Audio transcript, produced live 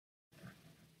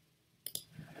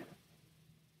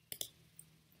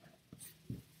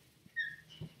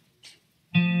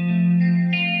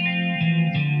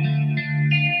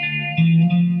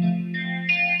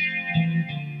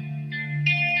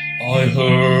I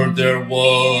heard there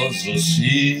was a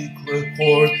secret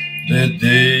chord that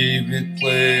David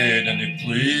played and it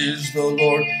pleased the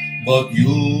Lord. But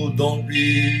you don't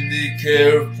really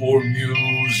care for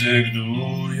music,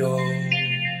 do ya?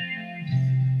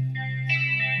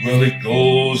 Well, it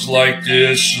goes like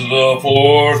this: the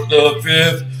fourth, the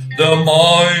fifth, the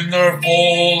minor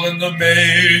fall, and the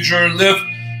major lift.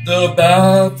 The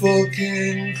baffled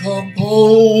king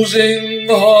composing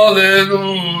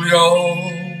hallelujah,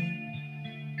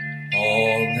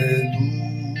 hallelujah,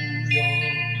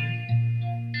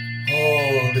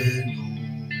 hallelujah,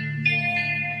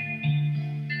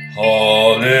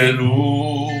 hallelujah,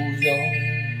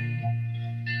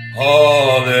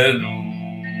 hallelujah.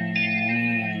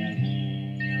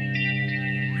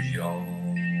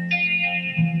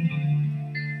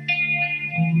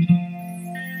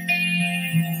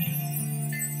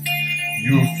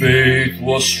 Your faith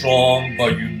was strong,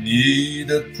 but you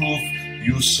needed proof.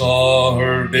 You saw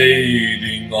her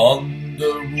bathing on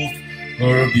the roof,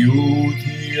 her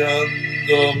beauty and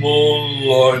the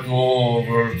moonlight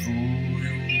overthrew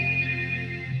you.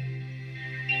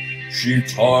 She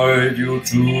tied you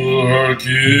to her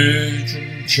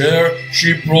kitchen chair,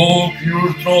 she broke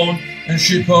your throne and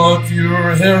she cut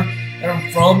your hair,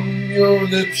 and from your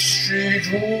lips she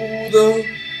drew the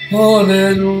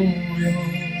hallelujah.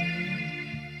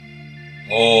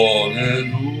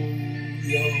 Hallelujah,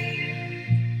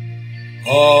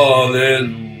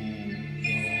 hallelujah,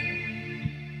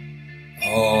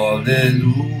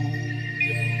 hallelujah,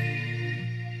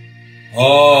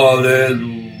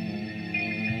 hallelujah.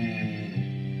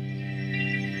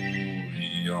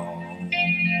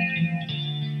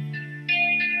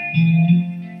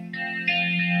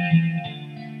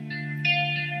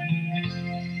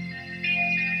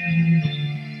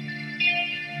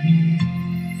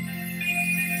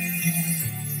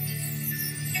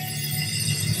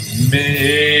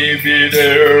 Maybe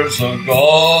there's a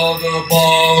God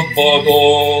above, but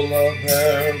all I've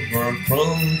ever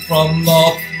learned from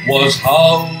love was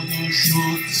how to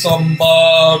shoot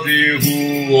somebody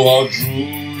who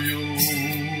outdrew you.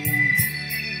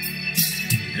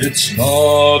 It's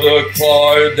not a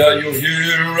cry that you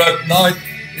hear at night,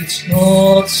 it's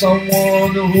not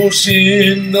someone who's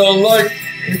seen the light,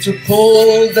 it's a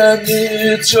cold and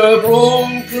it's a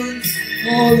broken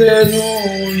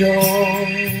hallelujah.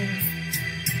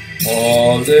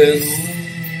 Hallelujah,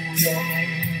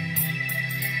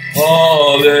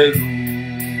 hallelujah,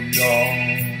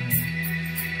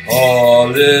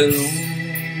 hallelujah,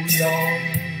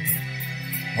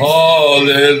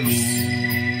 hallelujah,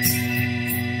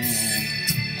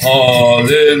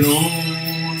 hallelujah,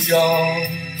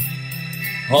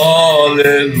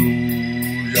 hallelujah,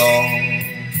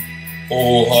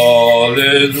 oh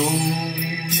hallelujah,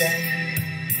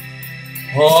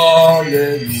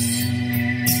 hallelujah.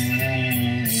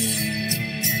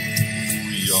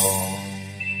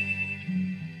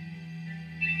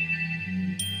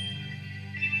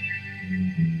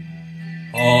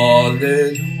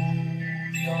 Hallelujah,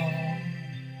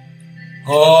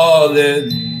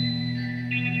 hallelujah.